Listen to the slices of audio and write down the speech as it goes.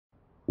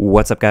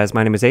What's up guys,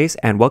 my name is Ace,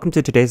 and welcome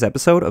to today's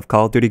episode of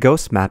Call of Duty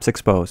Ghosts Maps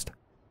Exposed.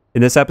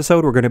 In this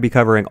episode, we're going to be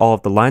covering all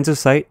of the lines of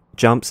sight,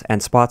 jumps,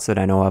 and spots that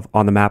I know of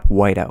on the map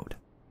Whiteout.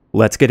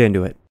 Let's get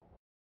into it.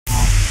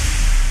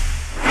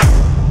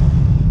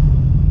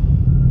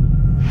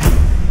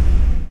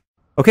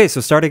 Okay,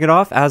 so starting it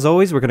off, as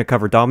always, we're going to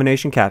cover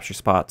domination capture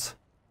spots.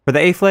 For the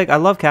A flag, I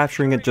love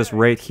capturing it just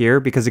right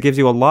here because it gives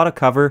you a lot of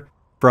cover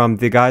from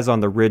the guys on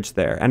the ridge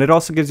there, and it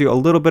also gives you a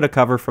little bit of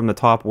cover from the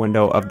top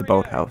window of the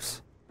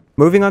boathouse.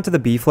 Moving on to the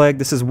B flag,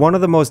 this is one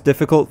of the most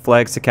difficult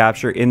flags to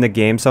capture in the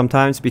game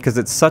sometimes because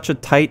it's such a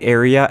tight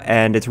area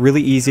and it's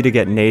really easy to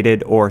get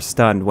naded or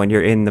stunned when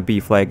you're in the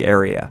B flag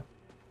area.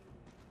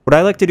 What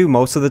I like to do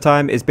most of the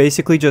time is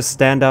basically just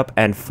stand up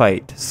and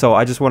fight, so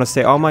I just want to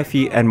stay on my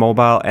feet and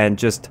mobile and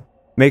just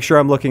make sure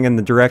I'm looking in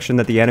the direction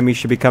that the enemy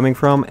should be coming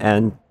from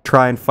and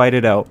try and fight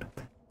it out.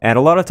 And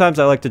a lot of times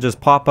I like to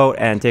just pop out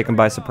and take them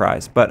by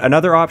surprise, but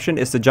another option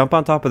is to jump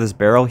on top of this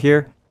barrel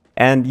here.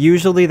 And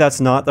usually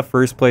that's not the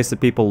first place that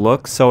people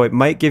look, so it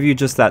might give you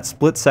just that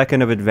split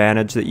second of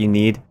advantage that you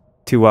need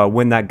to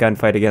win that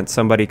gunfight against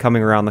somebody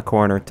coming around the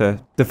corner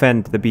to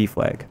defend the B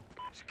flag.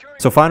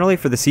 So finally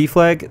for the C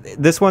flag,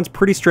 this one's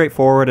pretty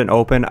straightforward and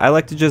open. I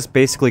like to just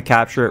basically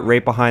capture it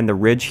right behind the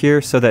ridge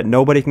here so that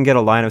nobody can get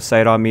a line of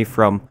sight on me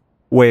from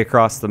way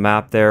across the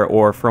map there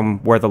or from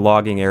where the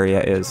logging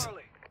area is.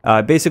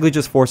 Basically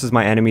just forces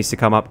my enemies to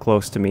come up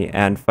close to me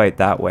and fight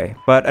that way.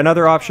 But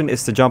another option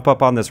is to jump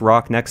up on this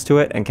rock next to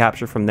it and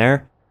capture from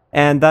there.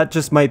 And that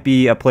just might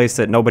be a place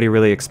that nobody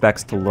really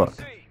expects to look.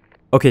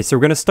 Okay, so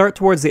we're going to start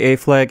towards the A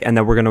flag and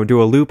then we're going to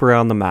do a loop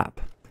around the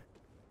map.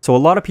 So a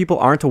lot of people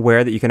aren't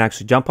aware that you can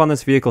actually jump on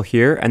this vehicle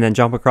here and then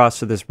jump across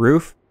to this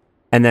roof.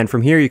 And then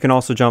from here you can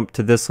also jump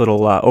to this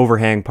little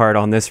overhang part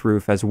on this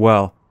roof as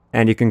well.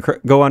 And you can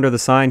go under the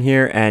sign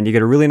here and you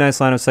get a really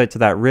nice line of sight to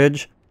that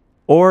ridge.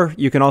 Or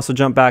you can also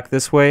jump back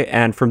this way,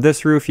 and from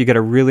this roof you get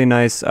a really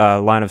nice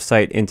line of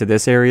sight into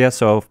this area,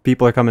 so if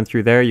people are coming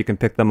through there, you can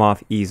pick them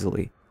off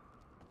easily.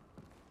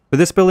 For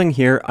this building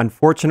here,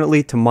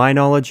 unfortunately, to my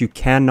knowledge, you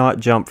cannot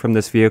jump from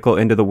this vehicle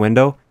into the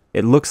window.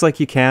 It looks like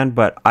you can,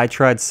 but I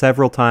tried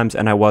several times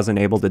and I wasn't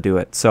able to do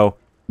it. So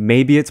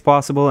maybe it's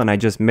possible and I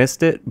just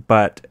missed it,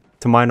 but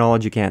to my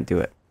knowledge, you can't do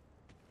it.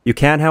 You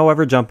can,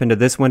 however, jump into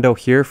this window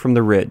here from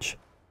the ridge.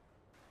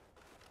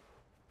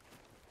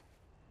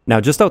 Now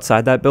just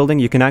outside that building,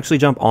 you can actually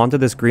jump onto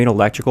this green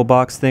electrical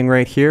box thing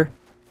right here.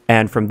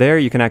 And from there,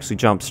 you can actually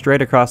jump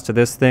straight across to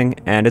this thing.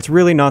 And it's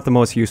really not the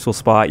most useful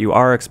spot. You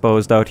are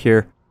exposed out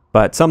here.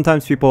 But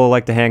sometimes people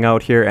like to hang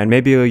out here and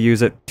maybe you'll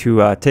use it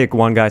to take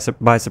one guy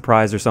by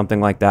surprise or something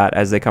like that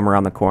as they come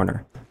around the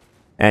corner.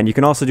 And you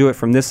can also do it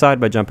from this side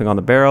by jumping on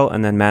the barrel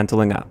and then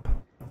mantling up.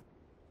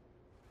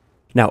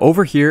 Now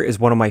over here is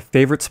one of my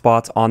favorite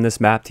spots on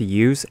this map to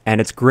use. And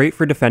it's great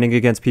for defending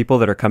against people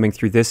that are coming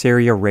through this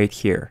area right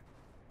here.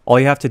 All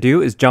you have to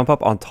do is jump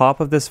up on top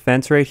of this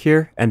fence right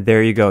here, and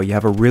there you go. You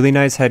have a really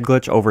nice head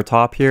glitch over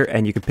top here,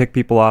 and you can pick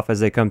people off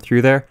as they come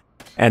through there,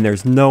 and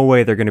there's no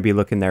way they're going to be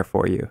looking there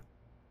for you.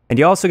 And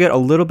you also get a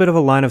little bit of a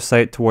line of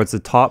sight towards the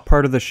top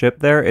part of the ship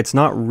there. It's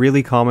not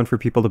really common for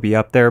people to be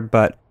up there,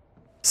 but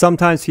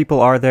sometimes people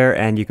are there,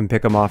 and you can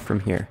pick them off from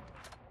here.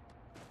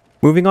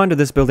 Moving on to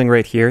this building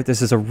right here,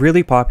 this is a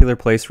really popular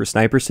place for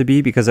snipers to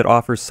be because it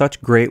offers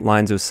such great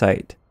lines of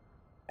sight.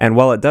 And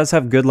while it does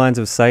have good lines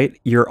of sight,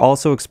 you're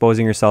also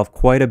exposing yourself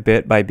quite a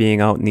bit by being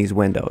out in these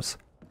windows.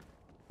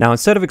 Now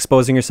instead of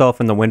exposing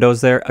yourself in the windows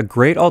there, a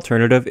great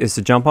alternative is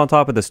to jump on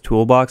top of this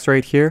toolbox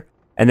right here,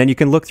 and then you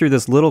can look through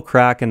this little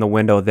crack in the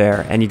window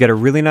there, and you get a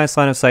really nice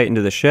line of sight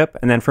into the ship,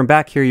 and then from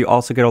back here you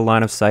also get a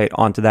line of sight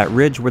onto that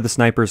ridge where the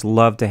snipers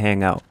love to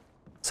hang out.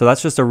 So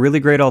that's just a really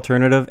great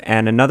alternative,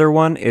 and another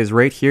one is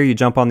right here, you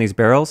jump on these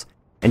barrels,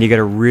 and you get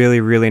a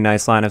really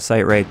nice line of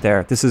sight right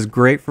there. This is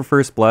great for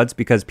first bloods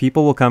because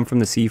people will come from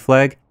the C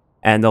flag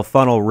and they'll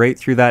funnel right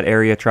through that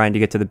area trying to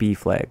get to the B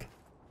flag.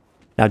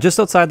 Now just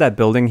outside that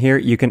building here,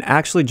 you can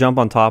actually jump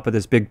on top of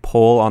this big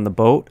pole on the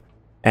boat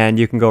and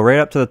you can go right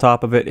up to the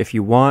top of it if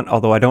you want,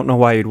 although I don't know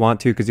why you'd want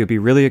to because you'll be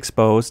really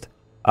exposed.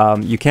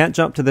 You can't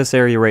jump to this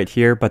area right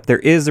here, but there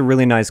is a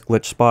really nice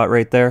glitch spot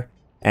right there.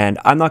 And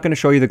I'm not going to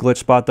show you the glitch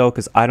spot though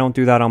because I don't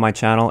do that on my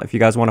channel. If you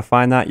guys want to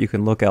find that, you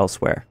can look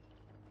elsewhere.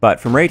 But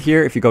from right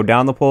here, if you go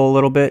down the pole a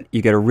little bit,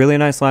 you get a really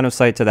nice line of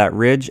sight to that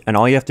ridge, and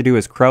all you have to do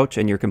is crouch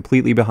and you're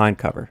completely behind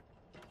cover.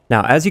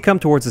 Now, as you come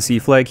towards the C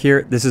flag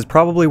here, this is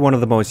probably one of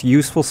the most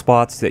useful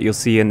spots that you'll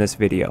see in this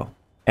video.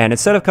 And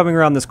instead of coming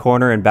around this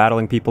corner and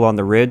battling people on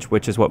the ridge,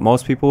 which is what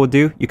most people would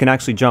do, you can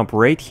actually jump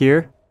right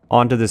here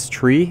onto this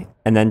tree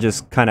and then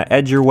just kind of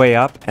edge your way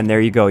up, and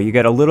there you go. You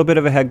get a little bit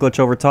of a head glitch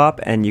over top,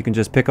 and you can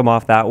just pick them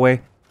off that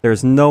way.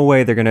 There's no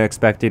way they're going to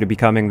expect you to be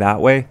coming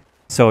that way.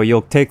 So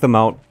you'll take them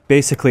out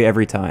basically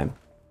every time.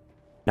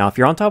 Now if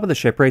you're on top of the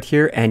ship right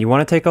here and you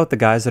want to take out the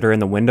guys that are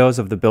in the windows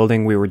of the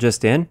building we were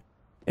just in,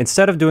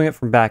 instead of doing it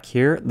from back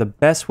here, the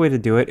best way to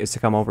do it is to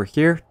come over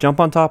here, jump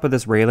on top of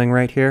this railing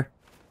right here,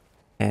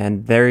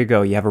 and there you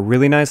go. You have a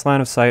really nice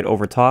line of sight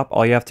over top.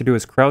 All you have to do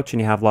is crouch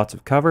and you have lots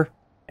of cover,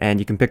 and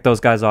you can pick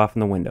those guys off in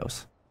the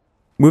windows.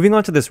 Moving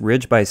on to this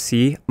ridge by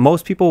C,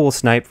 most people will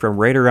snipe from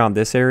right around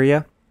this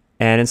area.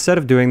 And instead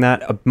of doing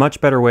that, a much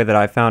better way that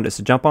I found is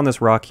to jump on this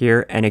rock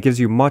here, and it gives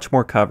you much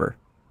more cover.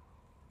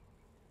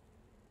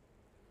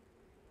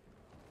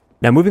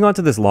 Now moving on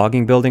to this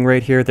logging building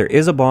right here, there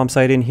is a bomb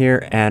site in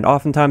here, and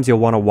oftentimes you'll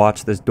want to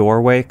watch this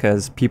doorway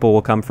because people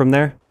will come from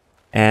there.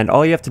 And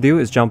all you have to do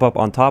is jump up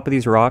on top of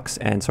these rocks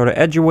and sort of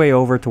edge your way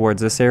over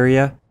towards this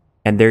area.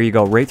 And there you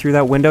go, right through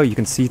that window. You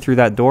can see through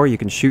that door, you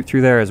can shoot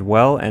through there as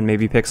well and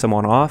maybe pick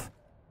someone off.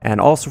 And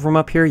also from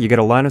up here, you get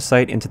a line of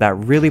sight into that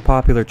really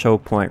popular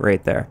choke point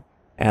right there.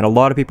 And a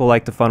lot of people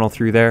like to funnel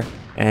through there,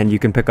 and you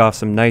can pick off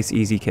some nice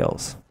easy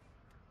kills.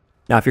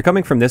 Now if you're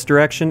coming from this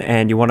direction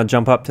and you want to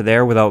jump up to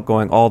there without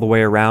going all the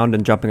way around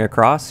and jumping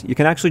across, you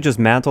can actually just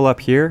mantle up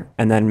here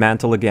and then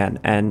mantle again.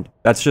 And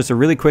that's just a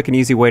really quick and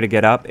easy way to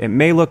get up. It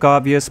may look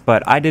obvious,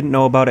 but I didn't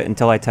know about it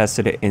until I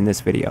tested it in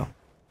this video.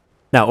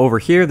 Now over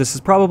here, this is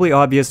probably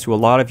obvious to a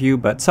lot of you,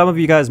 but some of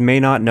you guys may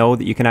not know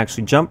that you can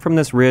actually jump from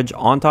this ridge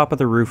on top of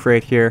the roof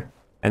right here.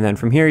 And then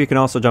from here, you can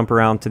also jump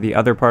around to the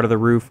other part of the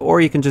roof,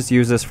 or you can just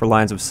use this for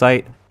lines of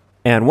sight.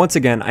 And once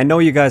again, I know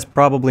you guys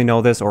probably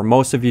know this, or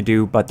most of you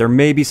do, but there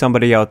may be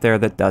somebody out there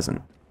that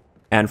doesn't.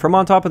 And from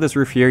on top of this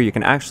roof here, you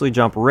can actually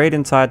jump right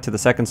inside to the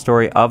second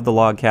story of the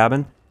log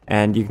cabin,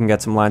 and you can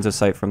get some lines of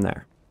sight from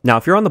there. Now,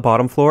 if you're on the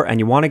bottom floor and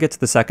you want to get to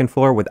the second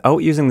floor without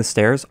using the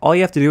stairs, all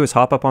you have to do is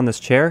hop up on this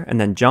chair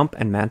and then jump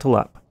and mantle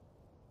up.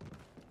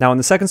 Now in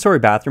the second story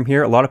bathroom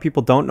here, a lot of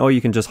people don't know you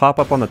can just hop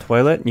up on the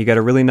toilet and you get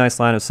a really nice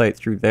line of sight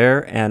through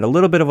there and a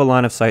little bit of a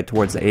line of sight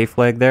towards the A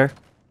flag there.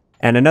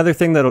 And another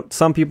thing that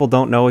some people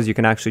don't know is you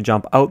can actually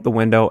jump out the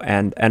window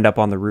and end up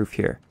on the roof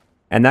here.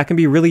 And that can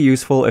be really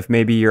useful if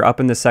maybe you're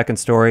up in the second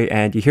story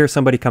and you hear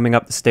somebody coming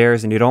up the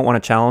stairs and you don't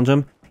want to challenge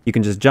them. You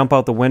can just jump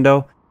out the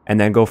window and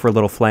then go for a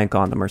little flank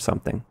on them or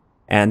something.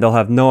 And they'll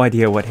have no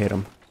idea what hit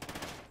them.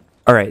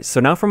 Alright, so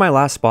now for my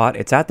last spot,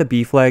 it's at the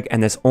B flag,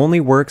 and this only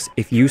works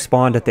if you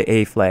spawned at the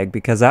A flag,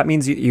 because that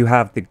means you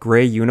have the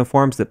gray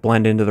uniforms that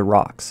blend into the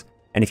rocks.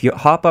 And if you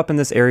hop up in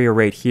this area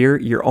right here,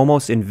 you're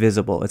almost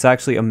invisible. It's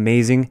actually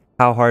amazing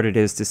how hard it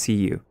is to see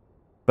you.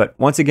 But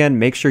once again,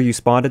 make sure you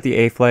spawned at the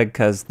A flag,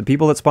 because the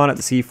people that spawn at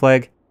the C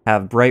flag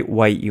have bright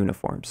white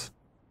uniforms.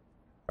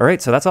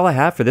 Alright, so that's all I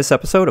have for this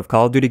episode of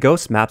Call of Duty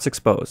Ghosts Maps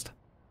Exposed.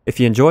 If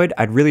you enjoyed,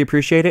 I'd really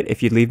appreciate it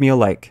if you'd leave me a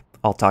like.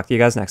 I'll talk to you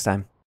guys next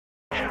time.